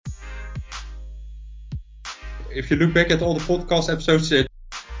if you look back at all the podcast episodes,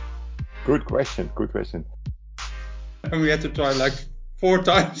 Good question. and we had to try like 4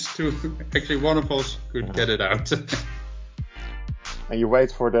 times to actually one of us could get it out. And you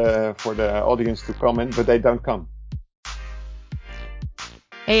wait for the audience to comment, but they don't come.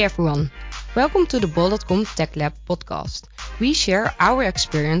 Hey everyone, welcome to the Bol.com Tech Lab podcast. We share our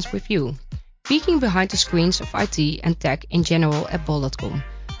experience with you, peeking behind the screens of IT and tech in general at Bol.com,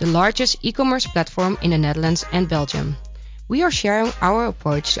 the largest e-commerce platform in the Netherlands and Belgium. We are sharing our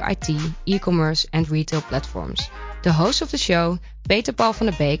approach to IT, e-commerce and retail platforms. The hosts of the show, Peter Paul van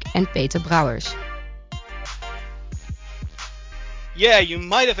der Beek and Peter Brouwers. Yeah, you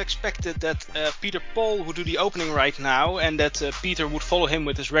might have expected that Peter Paul would do the opening right now and that Peter would follow him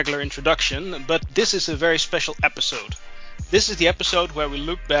with his regular introduction, but this is a very special episode. This is the episode where we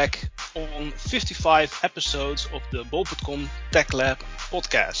look back on 55 episodes of the Bol.com Tech Lab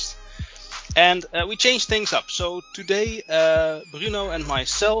podcast. And we changed things up. So today, Bruno and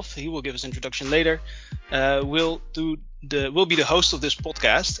myself, he will give his introduction later, will be the host of this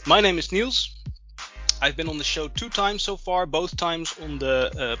podcast. My name is Niels. I've been on the show 2 times so far, both times on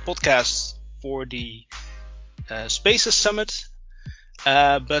the podcast for the Spaces Summit.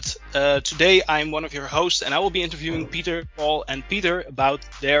 But today I'm one of your hosts and I will be interviewing Peter, Paul and Peter about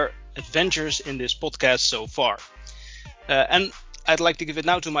their adventures in this podcast so far. And I'd like to give it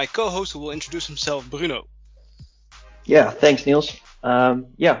now to my co-host who will introduce himself, Bruno. Yeah, thanks Niels. My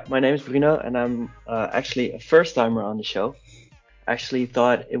name is Bruno and I'm actually a first timer on the show. Actually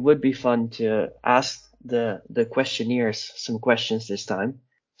thought it would be fun to ask the questionnaires some questions this time.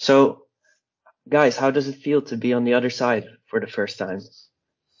 So guys, how does it feel to be on the other side for the first time?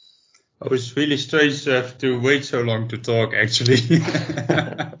 Oh, it's really strange to have to wait so long to talk, actually.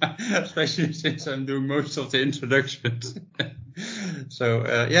 Especially since I'm doing most of the introductions. So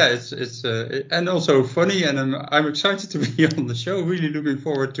it's and also funny, and I'm excited to be on the show. Really looking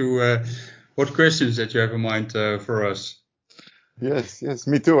forward to what questions that you have in mind for us. Yes,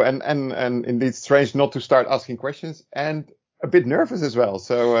 me too. And indeed strange not to start asking questions, and a bit nervous as well.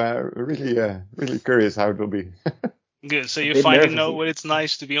 So really curious how it will be. Good. So you finally know what it's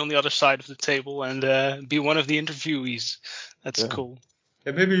nice to be on the other side of the table and be one of the interviewees. That's cool.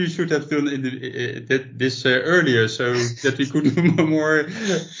 Yeah, maybe we should have done this earlier so that we could more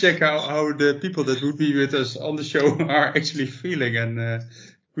check how the people that would be with us on the show are actually feeling and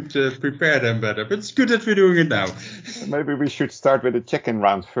could prepare them better. But it's good that we're doing it now. Maybe we should start with a check-in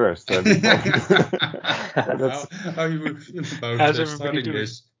round first. How you would feel about starting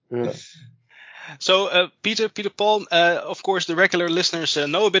this. Yeah. So, Peter Paul, of course, the regular listeners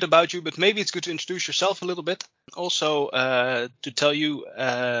know a bit about you, but maybe it's good to introduce yourself a little bit. Also, to tell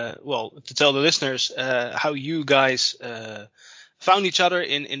the listeners how you guys found each other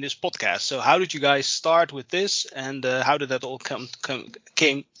in this podcast. So, how did you guys start with this, and how did that all came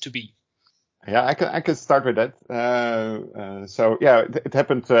to be? Yeah, I can start with that. It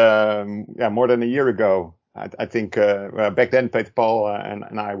happened more than a year ago. I think back then Peter Paul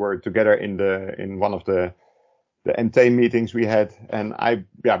and I were together in one of the MT meetings we had, and I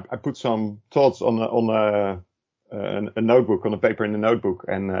put some thoughts on a notebook, on a paper in a notebook,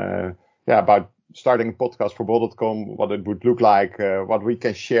 and about starting a podcast for Bol.com, what it would look like, what we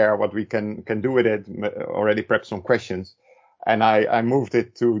can share, what we can do with it, already perhaps some questions, and I moved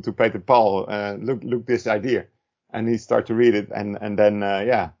it to Peter Paul. Look this idea. And he started to read it, and then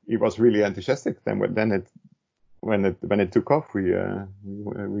he was really enthusiastic. When it took off, we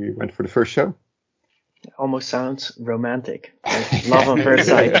went for the first show. It almost sounds romantic, like love on first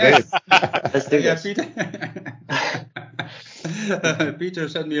sight. Let's do this. Peter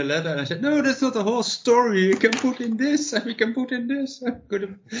sent me a letter, and I said, "No, that's not the whole story. You can put in this, and we can put in this."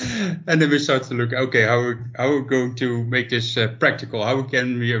 And then we started to look. Okay, how we're going to make this practical? How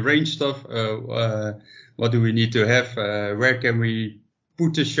can we arrange stuff? What do we need to have? Where can we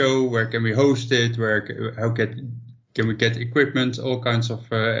put the show? Where can we host it? How can we get equipment? All kinds of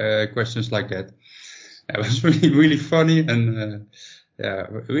questions like that. It was really funny, and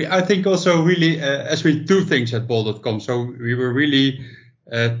I think also really as we do things at Bol.com. So we were really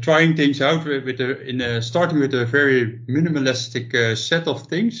trying things out starting with a very minimalistic set of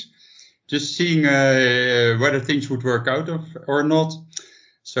things, just seeing whether things would work out or not.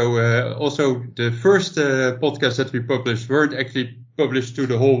 So also the first podcasts that we published weren't actually published to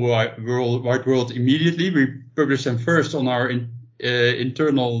the whole wide world immediately. We published them first on our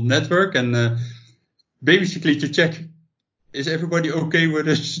internal network, and basically to check, is everybody okay with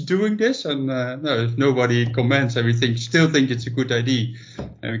us doing this? And no, if nobody comments and we still think it's a good idea,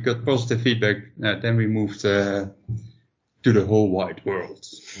 and we got positive feedback, then we moved to the whole wide world.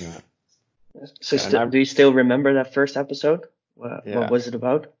 Yeah. So do you still remember that first episode? What was it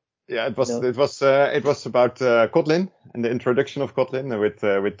about? Yeah, it was about Kotlin and the introduction of Kotlin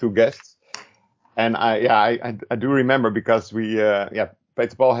with two guests. And I do remember because we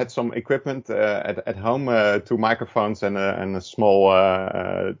Peter Paul had some equipment at home, 2 microphones and a small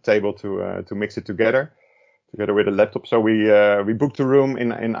table to mix it together with a laptop. So we booked a room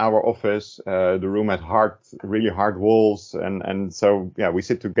in our office. The room had really hard walls, and so we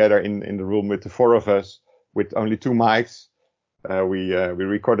sit together in the room with the 4 of us with only 2 mics. We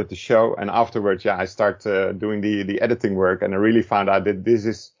recorded the show, and afterwards, I start doing the editing work, and I really found out that this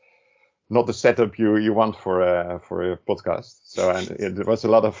is not the setup you want for a podcast. So it was a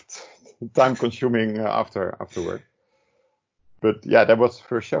lot of time consuming afterward. But that was the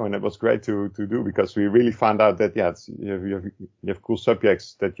first show, and it was great to do because we really found out that you have cool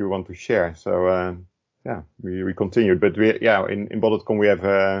subjects that you want to share. So we continued. But in Bol.com we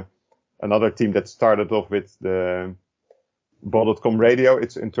have another team that started off with the Bol.com radio.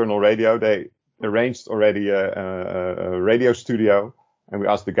 It's internal radio. They arranged already a radio studio. And we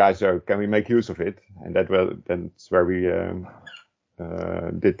asked the guys, can we make use of it? And that's where we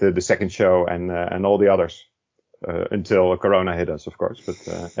did the second show and all the others until Corona hit us, of course. But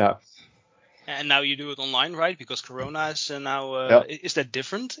And now you do it online, right? Because Corona is now. Is that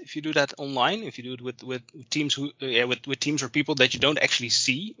different if you do that online? If you do it with teams with teams or people that you don't actually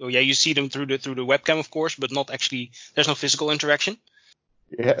see? Or you see them through the webcam, of course, but not actually. There's no physical interaction.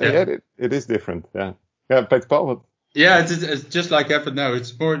 It is different. Yeah. Peter Paul. Yeah, it's just like happened now.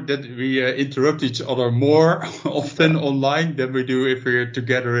 It's more that we interrupt each other more often online than we do if we're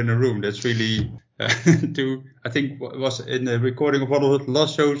together in a room. That's really I think was in the recording of one of the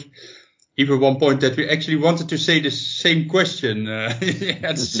last shows, even one point that we actually wanted to say the same question at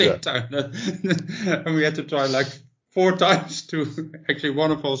the same time. And we had to try like 4 times to actually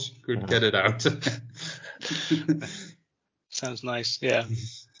one of us could get it out. Sounds nice, yeah.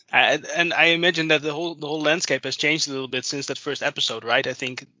 And I imagine that the whole landscape has changed a little bit since that first episode, right? I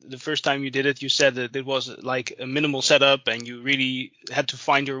think the first time you did it, you said that it was like a minimal setup and you really had to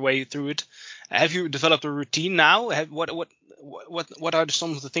find your way through it. Have you developed a routine now? What are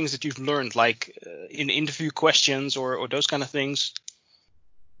some of the things that you've learned, like in interview questions or those kind of things?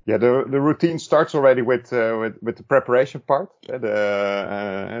 Yeah, the routine starts already with the preparation part.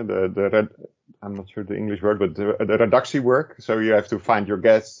 I'm not sure the English word, but the redactie work. So you have to find your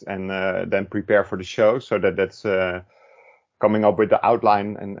guests and then prepare for the show. So that's coming up with the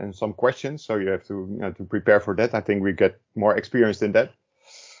outline and some questions. So you have to prepare for that. I think we get more experienced in that.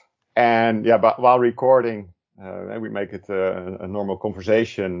 And but while recording, we make it a normal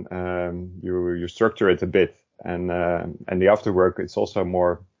conversation. You structure it a bit, and the after work it's also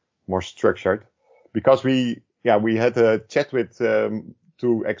more structured because we had a chat with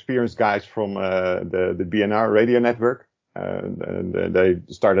 2 experienced guys from the BNR radio network. And they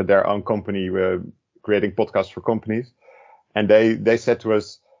started their own company creating podcasts for companies. And they said to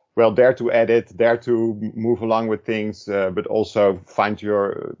us, well, dare to edit, dare to move along with things, but also find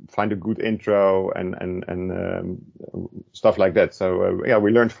a good intro and stuff like that. So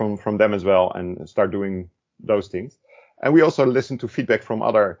we learned from them as well and start doing those things. And we also listened to feedback from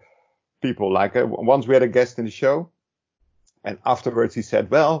other people. Like once we had a guest in the show, and afterwards he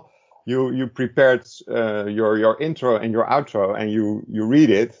said, well, you prepared your intro and your outro and you read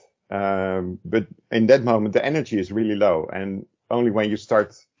it, but in that moment the energy is really low, and only when you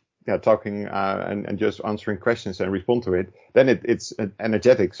start talking and just answering questions and respond to it, then it's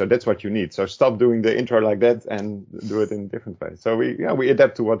energetic. So that's what you need. So stop doing the intro like that and do it in a different way. So we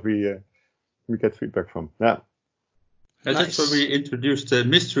adapt to what we get feedback from. Yeah. Nice. That's when we introduced the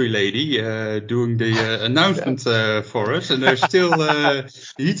mystery lady doing the announcement for us, and there's still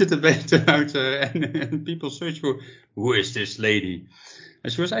heated debate about and people search for who is this lady.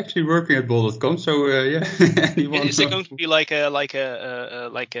 And she was actually working at Bol.com, so anyone. Is it going to be like a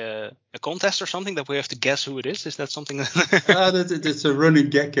contest or something that we have to guess who it is? Is that something? That's a running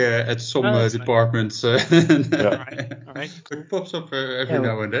gag at some departments. All right. It pops up every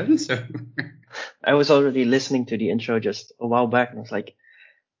now and then. So. I was already listening to the intro just a while back, and I was like,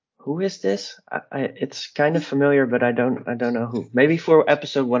 "Who is this? It's kind of familiar, but I don't know who. Maybe for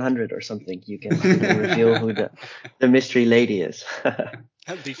episode 100 or something, you can reveal who the mystery lady is."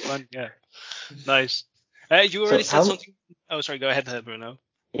 That'd be fun. Yeah, nice. You already said something. Oh, sorry. Go ahead, Bruno.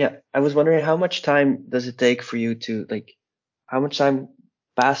 Yeah, I was wondering how much time does it take for you to how much time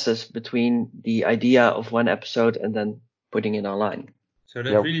passes between the idea of one episode and then putting it online? So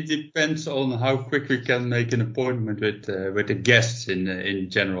that really depends on how quick we can make an appointment with the guests in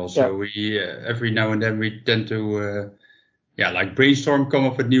general. So we every now and then we tend to like brainstorm, come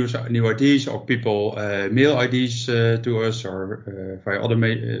up with new ideas, or people mail ideas to us, or via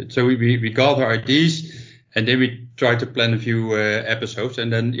other so we gather ideas, and then we try to plan a few episodes,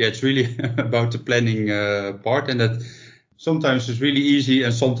 and then it's really about the planning part, and that sometimes it's really easy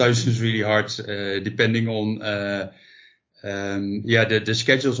and sometimes it's really hard, depending on the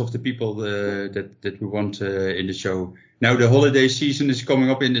schedules of the people that we want in the show. Now the holiday season is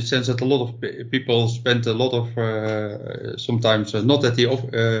coming up, in the sense that a lot of people spend a lot of sometimes not at the office,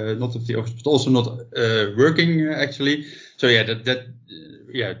 but also not working actually. So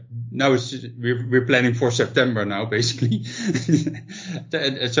now we're planning for September now, basically.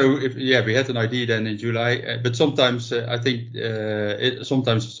 So we had an idea then in July, but sometimes I think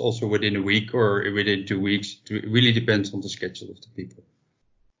sometimes it's also within a week or within 2 weeks. It really depends on the schedule of the people.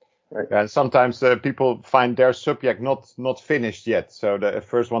 Right. And sometimes people find their subject not finished yet, so they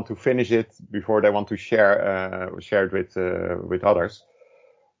first want to finish it before they want to share it with others.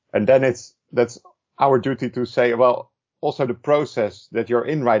 And then that's our duty to say, well, also the process that you're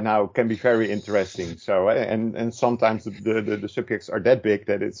in right now can be very interesting. So and sometimes the subjects are that big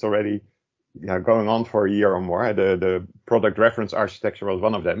that it's already going on for a year or more. The product reference architecture was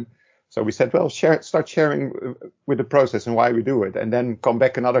one of them. So we said, well, start sharing with the process and why we do it, and then come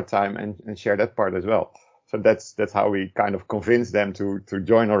back another time and share that part as well. So that's how we kind of convince them to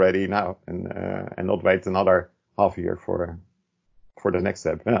join already now and not wait another half year for the next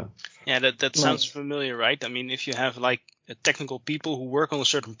step. Yeah, that sounds familiar, right? I mean, if you have like technical people who work on a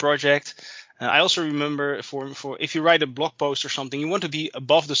certain project, I also remember for if you write a blog post or something, you want to be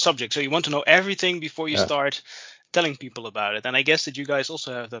above the subject, so you want to know everything before you start telling people about it. And I guess that you guys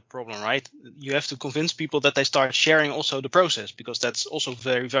also have that problem, right? You have to convince people that they start sharing also the process, because that's also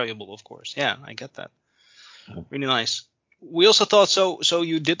very valuable, of course. Yeah, I get that. Really nice. We also thought, so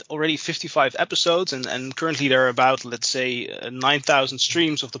you did already 55 episodes, and currently there are about, let's say, 9,000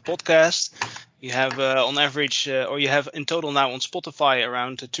 streams of the podcast. You have on average, or you have in total now on Spotify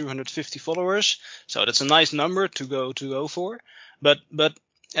around 250 followers. So that's a nice number to go for. But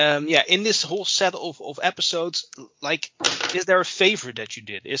in this whole set of episodes, like, is there a favorite that you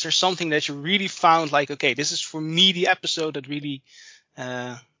did? Is there something that you really found like, okay, this is for me the episode that really,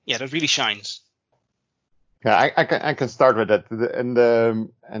 that really shines? Yeah, I can start with that. The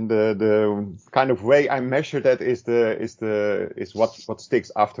kind of way I measure that is what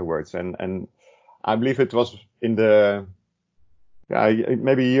sticks afterwards. And I believe it was in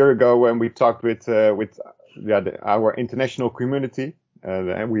maybe a year ago when we talked with our international community.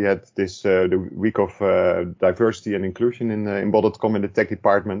 And we had this the week of diversity and inclusion in Bol.com in the tech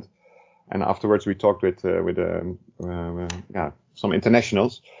department, and afterwards we talked with some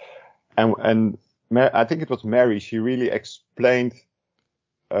internationals, and I think it was Mary. She really explained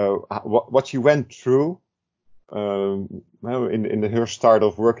what she went through in her start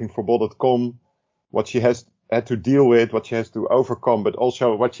of working for Bol.com, what she had to deal with, what she has to overcome, but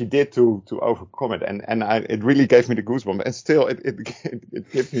also what she did to overcome it. And it really gave me the goosebumps. And still, it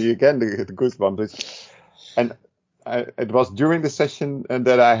gives me again the goosebumps. And it was during the session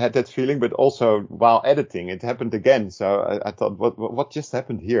that I had that feeling, but also while editing, it happened again. So I thought, what just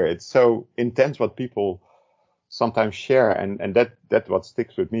happened here? It's so intense what people sometimes share, and that's what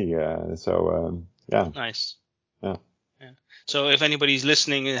sticks with me. Nice. Yeah. So if anybody's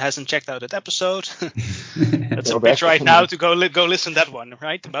listening and hasn't checked out that episode, that's a pitch right now to go listen to that one,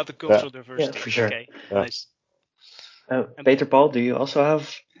 right? About the cultural diversity. Yeah, for sure. Okay, nice. Peter Paul, do you also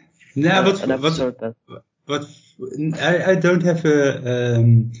have an episode but I don't have a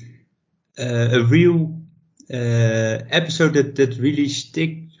real episode that really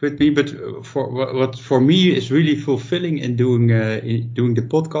sticks with me. But what for me is really fulfilling in doing the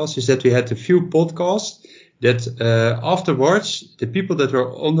podcast is that we had a few podcasts that afterwards the people that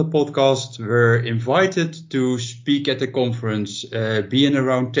were on the podcast were invited to speak at the conference, be in a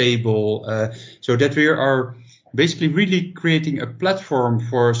round table, so that we are basically really creating a platform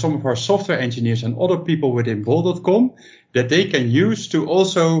for some of our software engineers and other people within Bol.com that they can use to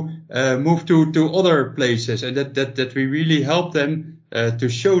also move to other places, and that we really help them to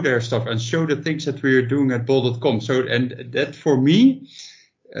show their stuff and show the things that we are doing at Bol.com. So, and that for me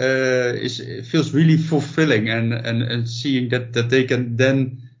it feels really fulfilling, and seeing that they can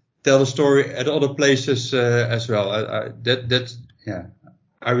then tell the story at other places as well. I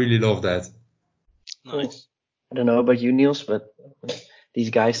really love that. Nice. Cool. I don't know about you, Niels, but these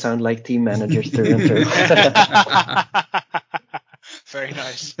guys sound like team managers through and through. Very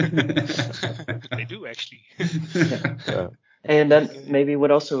nice. They do actually. Yeah. And then maybe what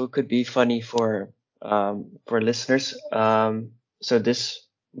also could be funny for listeners. So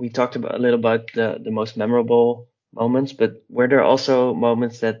we talked a little about the most memorable moments, but were there also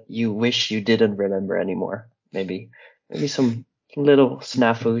moments that you wish you didn't remember anymore? Maybe some little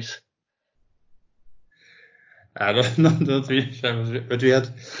snafus. Not really, but we had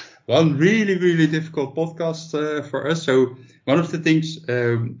one really, really difficult podcast for us. So one of the things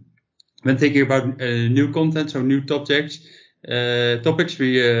when thinking about new content, so new subjects,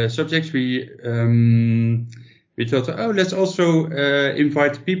 we thought, let's also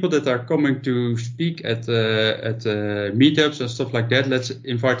invite people that are coming to speak at meetups and stuff like that. Let's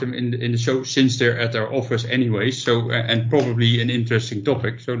invite them in the show since they're at our office anyway. So and probably an interesting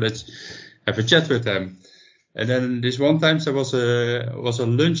topic. So let's have a chat with them. And then this one time there was a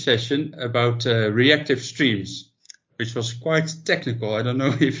lunch session about reactive streams, which was quite technical. I don't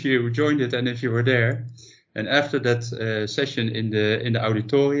know if you joined it and if you were there. And after that session in the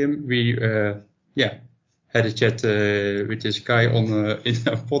auditorium, we had a chat with this guy in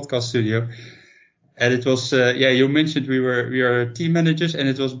our podcast studio. And it was you mentioned we are team managers, and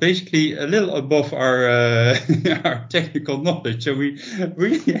it was basically a little above our our technical knowledge. So we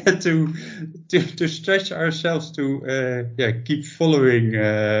really had to stretch ourselves to keep following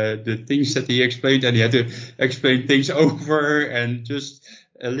the things that he explained, and he had to explain things over and just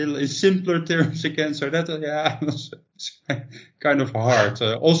a little in simpler terms again. So that was kind of hard,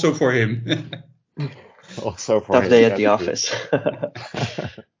 also for him. Also for tough him, day at the office.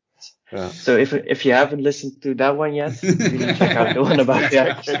 Yeah. So if you haven't listened to that one yet, really check out the one about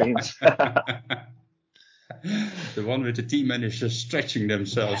reactive streams. The one with the team managers stretching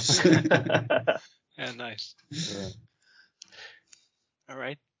themselves. Yeah, nice. Yeah. All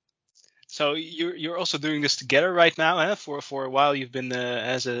right. So you're also doing this together right now, huh? For a while you've been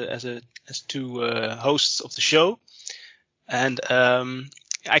as two hosts of the show, and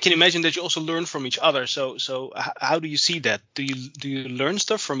I can imagine that you also learn from each other. So how do you see that? Do you learn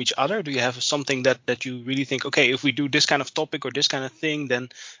stuff from each other? Do you have something that you really think, okay, if we do this kind of topic or this kind of thing, then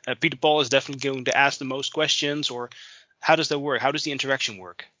Peter Paul is definitely going to ask the most questions? Or how does that work? How does the interaction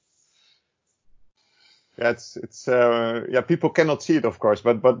work? Yeah, it's people cannot see it, of course,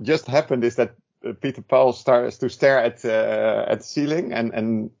 but what just happened is that Peter Paul starts to stare at the ceiling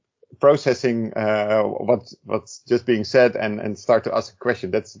and processing what's just being said and start to ask a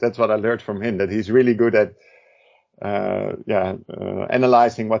question. That's what I learned from him, that he's really good at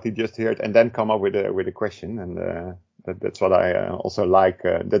analyzing what he just heard and then come up with a question, and that's what I also like.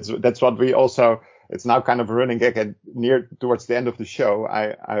 That's what we also. It's now kind of a running gag, and near towards the end of the show,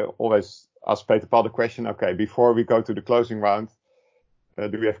 I always ask Peter Paul the question, okay, before we go to the closing round,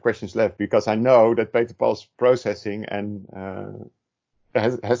 do we have questions left? Because I know that Peter Paul's processing and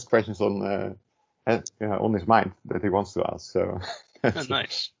has questions on his mind that he wants to ask. So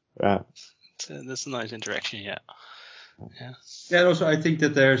nice. Yeah, that's a nice interaction. Yeah. And also I think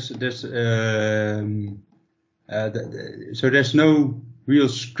that there's so there's no real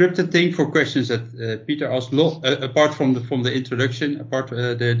scripted thing for questions that Peter asked. Apart from the introduction,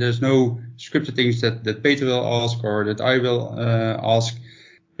 there's no scripted things that Peter will ask or that I will ask.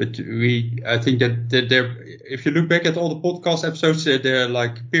 But I think that there, if you look back at all the podcast episodes, there are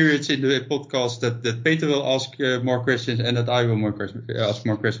like periods in the podcast that Peter will ask more questions and that I will ask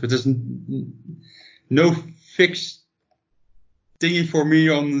more questions. But there's no fixed thingy for me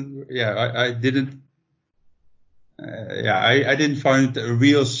on. I didn't. I didn't find a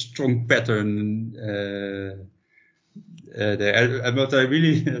real strong pattern there. And what I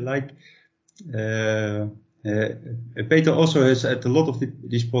really like. Peter also has at a lot of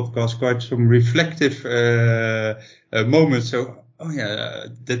these podcasts quite some reflective moments. So,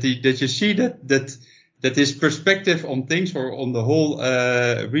 that you see that his perspective on things or on the whole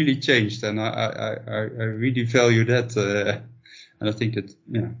really changed, and I really value that. And I think that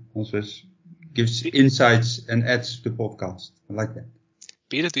also gives insights and adds to the podcast. I like that.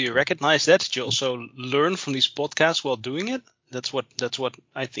 Peter, do you recognize that? Did you also learn from these podcasts while doing it? That's what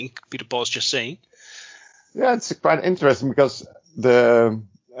I think Peter Paul is just saying. Yeah, it's quite interesting because one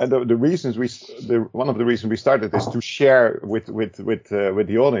of the reasons we started is to share with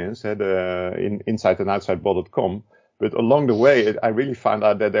the audience in inside and outside ball.com. But along the way, I really found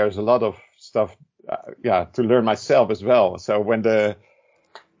out that there's a lot of stuff to learn myself as well. So when the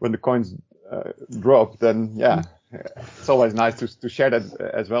coins drop, then it's always nice to share that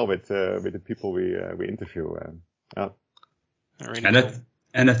as well with the people we interview.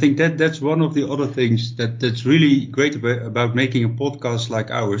 And I think that's one of the other things that's really great about making a podcast like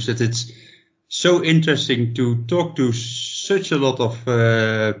ours, that it's so interesting to talk to such a lot of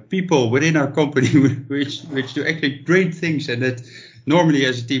people within our company which do actually great things, and that normally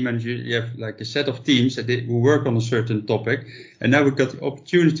as a team manager, you have like a set of teams who work on a certain topic. And now we've got the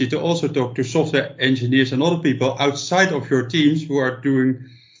opportunity to also talk to software engineers and other people outside of your teams who are doing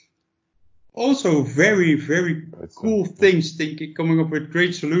also very, very cool things, coming up with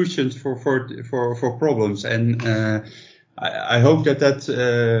great solutions for problems. And I hope that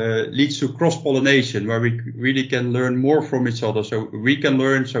leads to cross-pollination, where we really can learn more from each other. So we can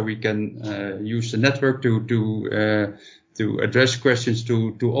learn, so we can use the network to address questions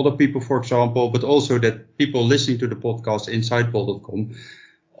to other people, for example, but also that people listening to the podcast inside Bol.com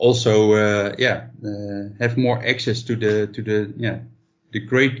also have more access to the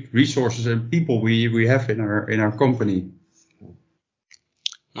great resources and people we have in our company.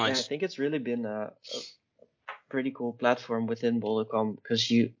 Nice. Yeah, I think it's really been a pretty cool platform within Bol.com, because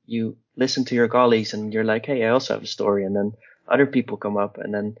you listen to your colleagues and you're like, hey, I also have a story, and then other people come up,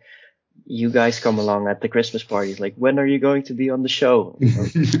 and then you guys come along at the Christmas parties, like, when are you going to be on the show?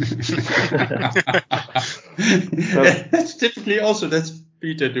 That's typically also, that's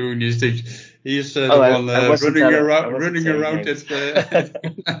Peter doing these things. He's the one running around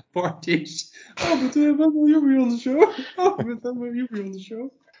at parties. Oh, but when will you be on the show? Oh, but when will you be on the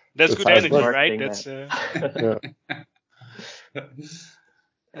show? That's good energy, right? That's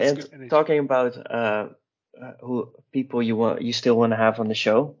and talking about who people you still want to have on the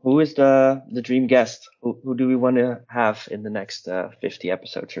show. Who is the dream guest? Who do we want to have in the next 50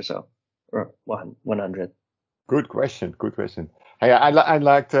 episodes or so, or 100? Good question. Hey, I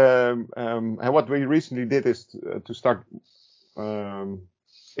liked what we recently did is to start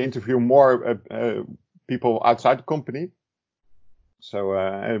interview more people outside the company. So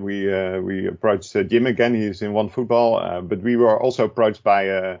we approached Jim again. He's in OneFootball, but we were also approached by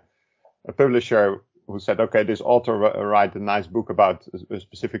a publisher who said, okay, this author write a nice book about a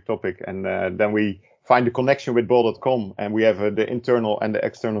specific topic, and then we find a connection with Bol.com, and we have the internal and the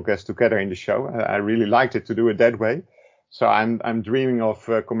external guests together in the show. I really liked it to do it that way. So I'm dreaming of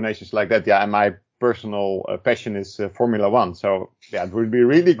combinations like that. Yeah, and my personal passion is Formula One. So yeah, it would be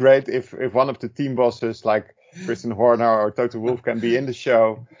really great if one of the team bosses like Christian Horner or Toto Wolff can be in the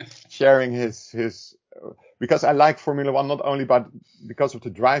show, sharing his because I like Formula One not only because of the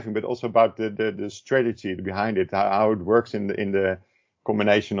driving, but also about the strategy behind it, how it works in the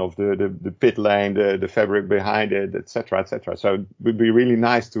combination of the pit lane, the fabric behind it, etc. So it would be really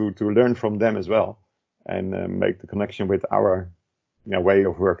nice to learn from them as well, and make the connection with our way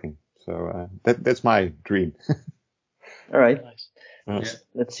of working. So that's my dream. All right. Nice.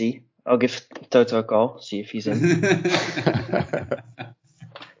 Let's see. I'll give Toto a call, see if he's in.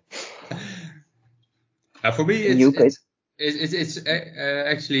 For me, it's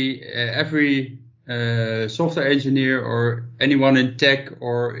actually every software engineer or anyone in tech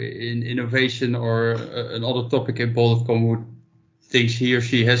or in innovation or another topic in Bol.com who thinks he or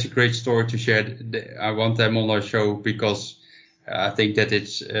she has a great story to share. I want them on our show, because I think that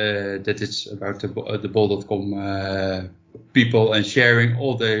it's about the Bol.com people and sharing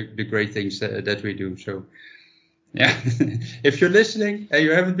all the great things that we do. So yeah, if you're listening and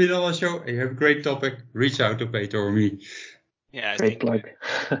you haven't been on our show and you have a great topic, reach out to Peter or me. Yeah, great plug.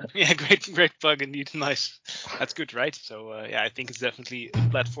 Yeah, great plug indeed. Nice. That's good, right? So I think it's definitely a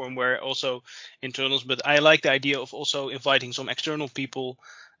platform where also internals, but I like the idea of also inviting some external people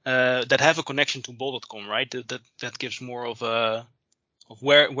that have a connection to Bol.com, right? That gives more of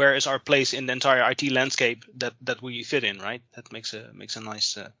where is our place in the entire IT landscape that we fit in, right? That makes a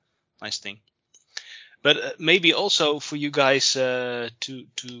nice thing. But maybe also for you guys to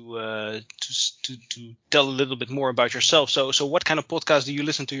tell a little bit more about yourself. So what kind of podcasts do you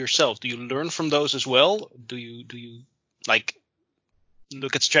listen to yourself? Do you learn from those as well? Do you like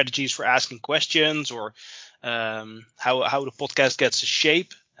look at strategies for asking questions, or how the podcast gets a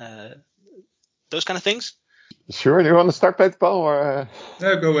shape? Those kind of things. Sure. Do you want to start, Peter Paul? Or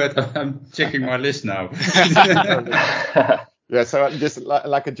No, go ahead. I'm checking my list now. Yeah, so just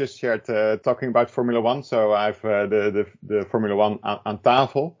like I just shared, talking about Formula One. So I've the Formula One aan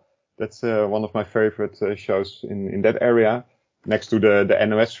tafel. That's one of my favorite shows in that area, next to the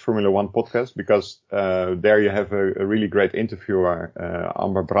NOS Formula One podcast, because there you have a really great interviewer,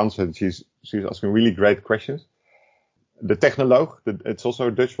 Amber Brandsen. She's asking really great questions. The Technoloog, it's also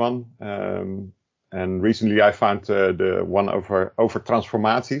a Dutch one. And recently I found the one over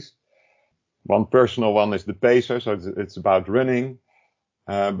transformaties. One personal one is the Pacer, so it's about running.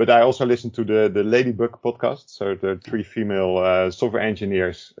 But I also listen to the Ladybug podcast. So the 3 female software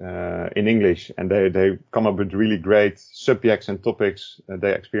engineers in English, and they come up with really great subjects and topics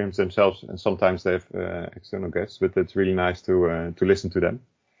they experience themselves, and sometimes they have external guests. But it's really nice to listen to them.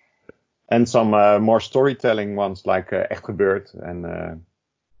 and some more storytelling ones like Echt Gebeurd and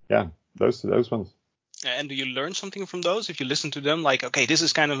those ones. And do you learn something from those if you listen to them? Like, okay, this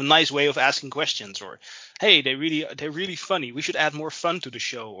is kind of a nice way of asking questions, or hey, they're really funny. We should add more fun to the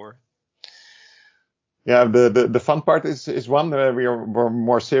show, or. Yeah, the fun part is one where we're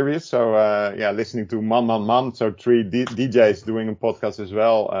more serious. So listening to Man. So 3 DJs doing a podcast as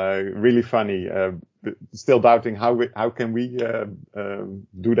well. Really funny. Still doubting how can we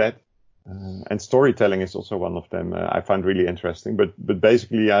do that. And storytelling is also one of them. I find really interesting. But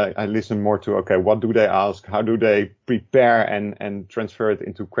basically, I listen more to what do they ask? How do they prepare and transfer it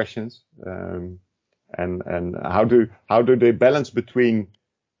into questions? And how do they balance between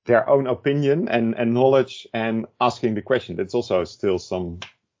their own opinion and knowledge and asking the question? That's also still some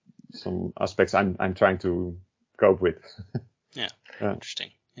aspects I'm trying to cope with. Yeah. Interesting.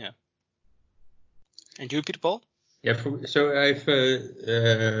 Yeah. And you, Peter Paul? Yeah, so I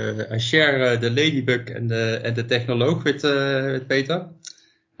share the Ladybug and the Technoloog with Peter.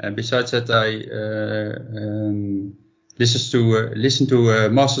 And besides that, I listen to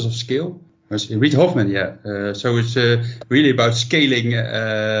Masters of Scale. Reid Hoffman, yeah. So it's really about scaling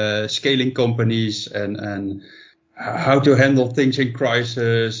companies and how to handle things in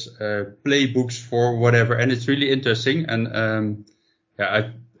crisis, playbooks for whatever, and it's really interesting. And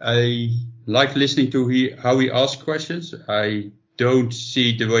I like listening to how he asks questions. I don't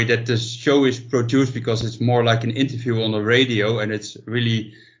see the way that the show is produced because it's more like an interview on the radio, and it's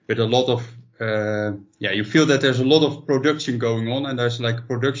really with a lot of you feel that there's a lot of production going on, and there's like a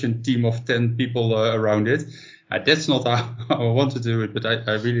production team of 10 people around it. That's not how I want to do it, but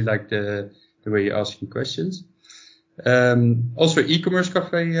I really like the way you're asking questions. Also, e-commerce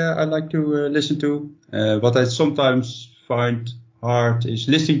cafe I like to listen to. What I sometimes find hard is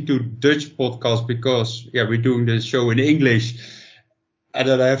listening to Dutch podcasts because we're doing the show in English. And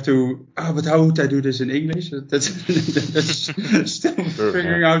then I have to, but how would I do this in English? That's still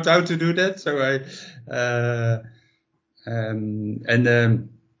figuring out how to do that. So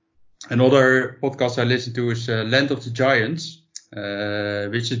another podcast I listen to is Land of the Giants,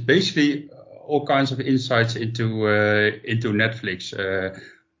 which is basically all kinds of insights into Netflix,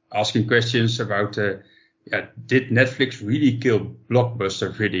 asking questions about, did Netflix really kill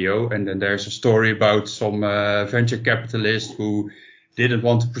Blockbuster Video? And then there's a story about some venture capitalist who didn't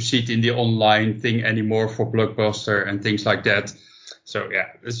want to proceed in the online thing anymore for Blockbuster and things like that. So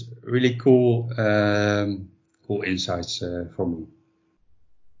it's really cool insights for me.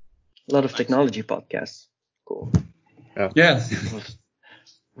 A lot of technology podcasts. Cool. Yeah.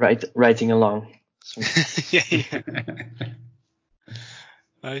 Writing along. Yeah.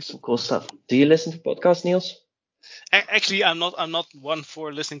 Nice. Some cool stuff. Do you listen to podcasts, Niels? Actually, I'm not one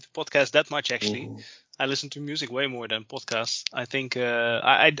for listening to podcasts that much. Actually, Mm-hmm. I listen to music way more than podcasts. I think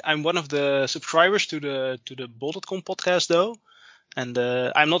I'm one of the subscribers to the Bol.com podcast though, and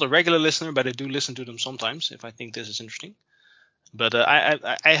I'm not a regular listener, but I do listen to them sometimes if I think this is interesting. But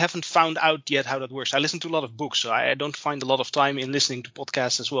I haven't found out yet how that works. I listen to a lot of books, so I don't find a lot of time in listening to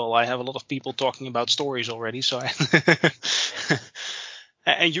podcasts as well. I have a lot of people talking about stories already, so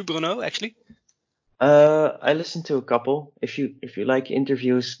And you, Bruno, actually? I listen to a couple. If you like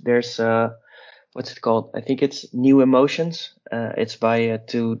interviews, there's what's it called? I think it's New Emotions. It's by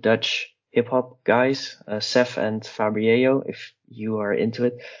 2 Dutch hip hop guys, Sef and Fabriello, if you are into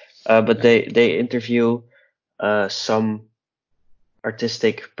it. But they interview some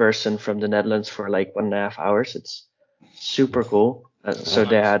artistic person from the Netherlands for like 1.5 hours. It's super cool. So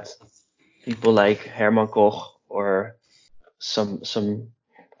they had people like Herman Koch or some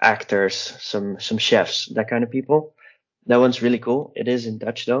actors, some chefs, that kind of people. That one's really cool. It is in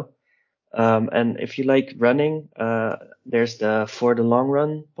Dutch though. And if you like running, there's the For the Long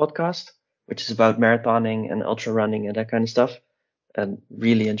Run podcast, which is about marathoning and ultra running and that kind of stuff. And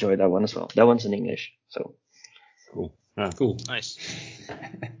really enjoy that one as well. That one's in English. So Cool. Cool. Nice.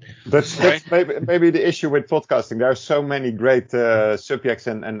 That's maybe the issue with podcasting. There are so many great subjects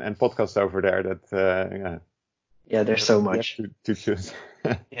and podcasts over there that there's so much to choose.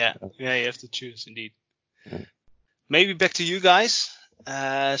 Yeah, you have to choose indeed. Maybe back to you guys.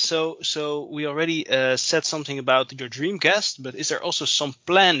 So we already said something about your dream guest, but is there also some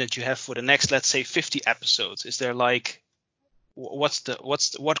plan that you have for the next, let's say, 50 episodes? Is there like, what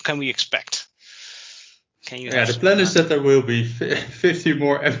can we expect? Can you? The plan is that there will be 50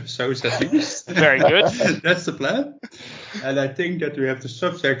 more episodes at least. Very good. That's the plan. And I think that we have the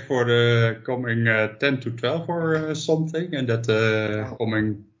subject for the coming 10 to 12 or something, and that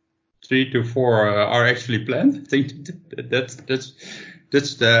coming 3 to 4 are actually planned. I think that's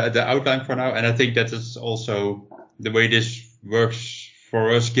the outline for now, and I think that is also the way this works for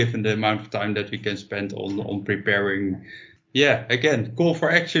us, given the amount of time that we can spend on preparing. Yeah, again, call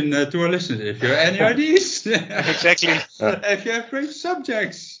for action to our listeners. If you have any ideas, Exactly. if you have great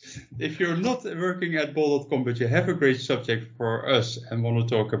subjects, if you're not working at bol.com but you have a great subject for us and want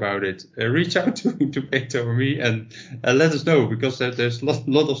to talk about it, reach out to Peter or me and let us know, because there's a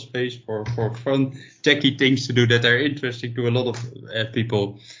lot of space for fun, techie things to do that are interesting to a lot of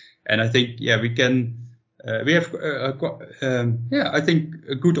people. And I think, we can. We have, I think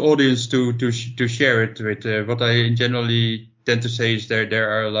a good audience to share it with. What I generally tend to say is there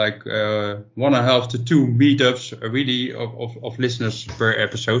are like 1.5 to 2 meetups really of listeners per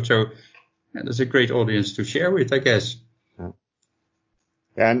episode. So there's a great audience to share with, I guess.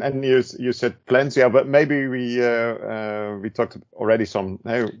 Yeah, and you said plans, but maybe we talked already some.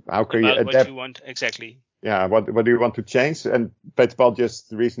 How can you adapt? What you want exactly. Yeah, what do you want to change? And Peter Paul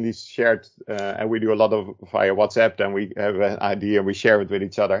just recently shared, and we do a lot of via WhatsApp, and we have an idea, we share it with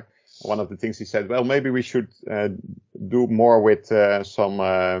each other. One of the things he said, well, maybe we should do more with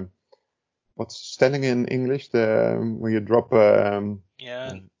some, what's standing in English? When you drop a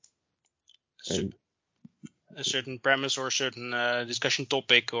certain premise or a certain discussion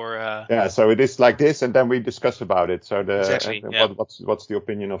topic or so it is like this, and then we discuss about it. So exactly, what's the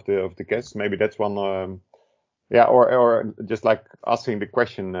opinion of the guests? Maybe that's one. Or just like asking the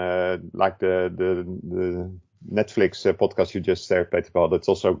question, like the Netflix podcast you just said, Peter Paul. That's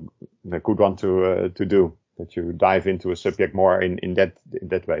also a good one to do. That you dive into a subject more in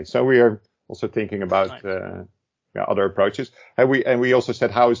that way. So we are also thinking about other approaches. And we also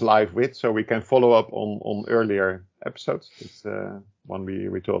said, how is live with, so we can follow up on earlier episodes. It's one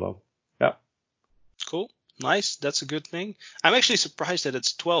we thought of. Yeah. Cool. Nice. That's a good thing. I'm actually surprised that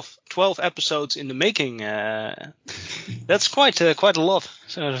it's 12 episodes in the making. That's quite a lot.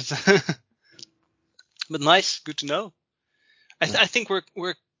 So, but nice. Good to know. I think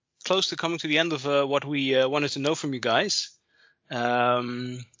we're close to coming to the end of what we wanted to know from you guys.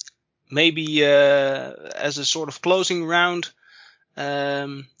 Maybe as a sort of closing round,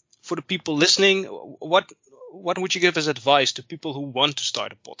 for the people listening, what would you give as advice to people who want to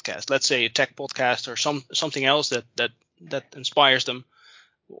start a podcast? Let's say a tech podcast or something else that inspires them.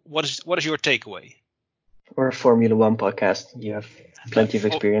 What is your takeaway? Or a Formula One podcast. You have plenty of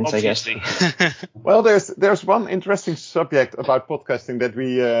experience, obviously. I guess. Well, there's one interesting subject about podcasting that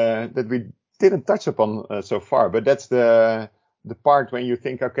we didn't touch upon so far, but that's the part when you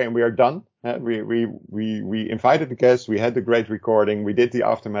think, okay, we are done. We invited the guests, we had the great recording, we did the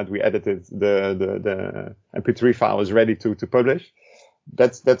aftermath, we edited the MP3 file is ready to publish.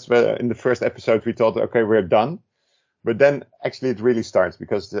 That's where in the first episode we thought, okay, we're done. But then actually it really starts,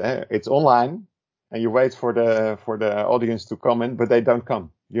 because it's online and you wait for the audience to come in, but they don't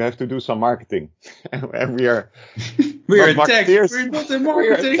come. You have to do some marketing. And we are we're not tech. marketeers. We're not in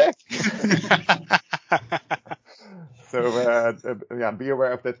marketing. So be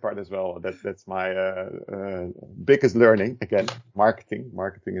aware of that part as well. That's my biggest learning. Again, marketing.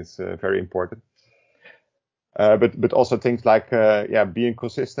 Marketing is very important. But also things like being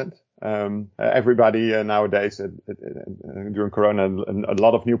consistent. Everybody nowadays during Corona, a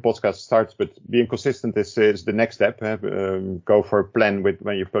lot of new podcasts starts, but being consistent is the next step. Go for a plan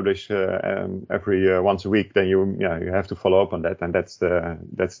when you publish every once a week. Then you have to follow up on that, and that's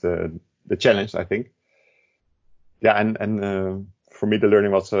the challenge, I think. Yeah, and for me the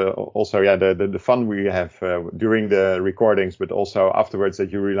learning was also the fun we have during the recordings, but also afterwards,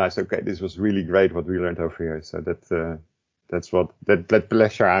 that you realize, okay, this was really great what we learned over here. So that's what that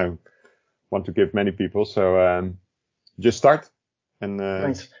pleasure I want to give many people. So just start and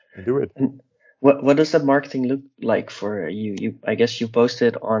Nice. do it. And what does that marketing look like for you? I guess you post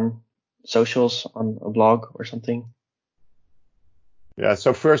it on socials, on a blog or something. Yeah.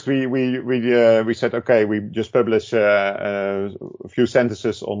 So first we said, okay, we just publish a few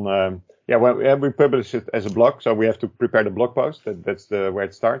sentences on when we publish it as a blog, so we have to prepare the blog post. That's where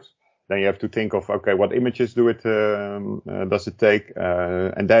it starts. Then you have to think of, okay, what images does it take,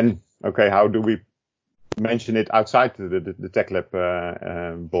 and then, okay, how do we mention it outside the TechLab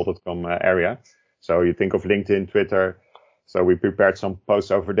bol.com area? So you think of LinkedIn, Twitter. So we prepared some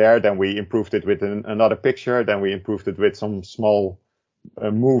posts over there. Then we improved it with another picture. Then we improved it with some small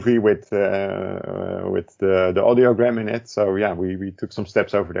movie with the audiogram in it. So we took some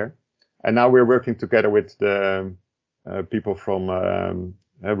steps over there. And now we're working together with the people from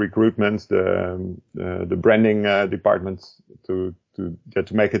recruitment, the branding department to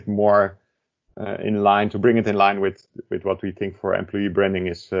make it more in line, to bring it in line with what we think for employee branding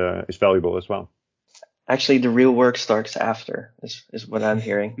is valuable as well. Actually, the real work starts after, is what I'm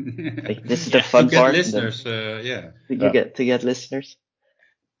hearing. Like, this is the fun part. Listeners, to get listeners.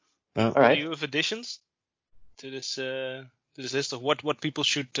 All right. Do you have additions to this list of what people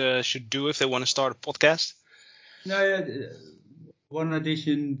should do if they want to start a podcast? No, one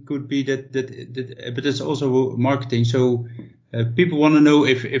addition could be that, but it's also marketing. So people want to know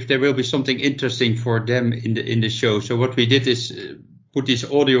if there will be something interesting for them in the show. So what we did is put these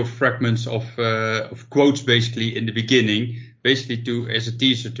audio fragments of quotes basically in the beginning, basically as a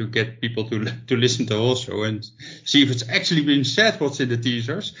teaser to get people to listen to also and see if it's actually been said what's in the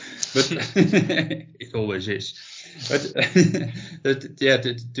teasers. But it always is. But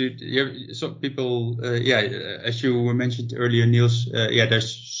some people, as you mentioned earlier, Niels,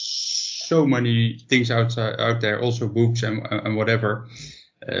 there's so many things out there, also books and whatever.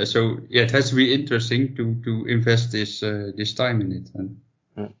 So it has to be interesting to invest this time in it.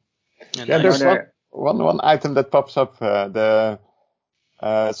 There's one item that pops up.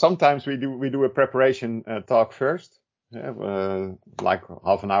 Sometimes we do a preparation talk first. Like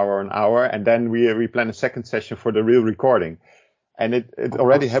half an hour or an hour, and then we plan a second session for the real recording. And it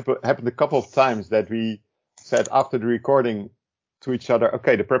already happened a couple of times that we said after the recording to each other,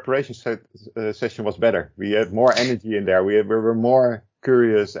 okay, the preparation session was better. We had more energy in there. We were more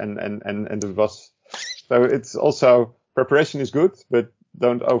curious, and it was. So it's also, preparation is good, but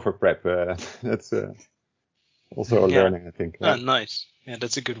don't over prep. That's also a learning, I think. Oh, nice. Yeah,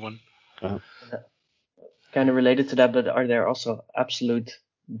 that's a good one. Kind of related to that, but are there also absolute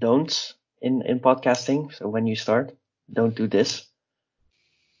don'ts in podcasting? So when you start, don't do this.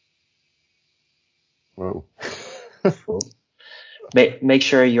 Whoa. Make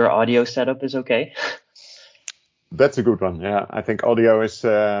sure your audio setup is okay. That's a good one. Yeah, I think audio is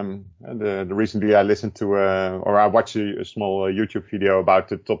recently I listened to or I watched a small YouTube video about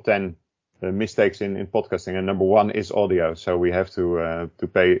the top 10 mistakes in podcasting, and number 1 is audio. So we have to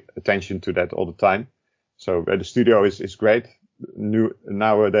pay attention to that all the time. So the studio is great.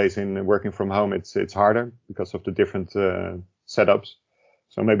 Nowadays in working from home, it's harder because of the different setups.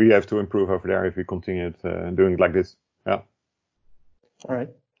 So maybe you have to improve over there if you continue doing it like this. Yeah. All right.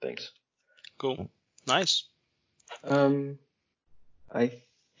 Thanks. Cool. Nice. I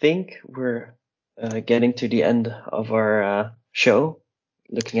think we're getting to the end of our show,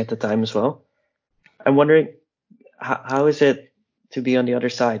 looking at the time as well. I'm wondering, how is it to be on the other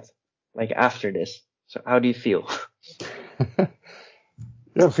side, like after this? So how do you feel?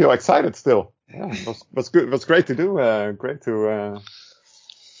 I feel excited still. Yeah, it was good. It was great to do. Great to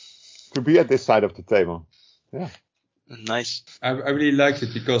be at this side of the table. Yeah. Nice. I really liked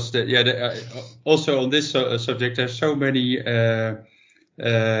it because also on this subject there's so many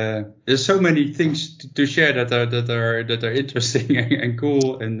things to share that are interesting and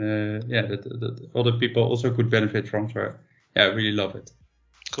cool, and that other people also could benefit from. So I really love it.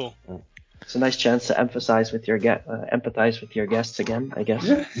 Cool. It's a nice chance to empathize with your guests again, I guess.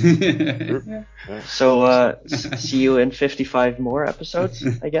 Yeah. So see you in 55 more episodes,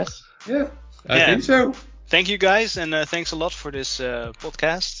 I guess. Yeah, I think so. Thank you guys, and thanks a lot for this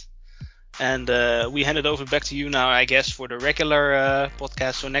podcast. And we hand it over back to you now, I guess, for the regular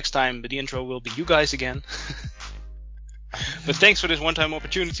podcast. So next time the intro will be you guys again. But thanks for this one-time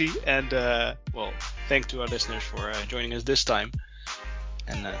opportunity, and thanks to our listeners for joining us this time.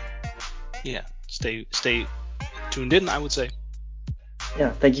 And stay tuned in, I would say.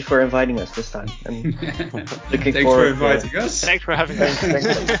 Yeah, thank you for inviting us this time. And looking Thanks forward for inviting us. Thanks for having us.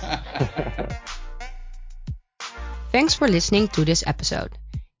 Thanks for listening to this episode.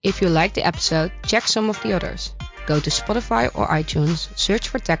 If you liked the episode, check some of the others. Go to Spotify or iTunes, search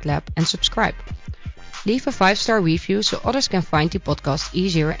for TechLab and subscribe. Leave a 5-star review so others can find the podcast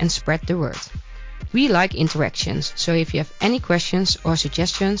easier and spread the word. We like interactions, so if you have any questions or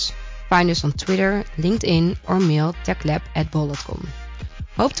suggestions, find us on Twitter, LinkedIn or mail techlab@bol.com.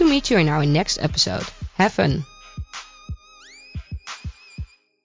 Hope to meet you in our next episode. Have fun!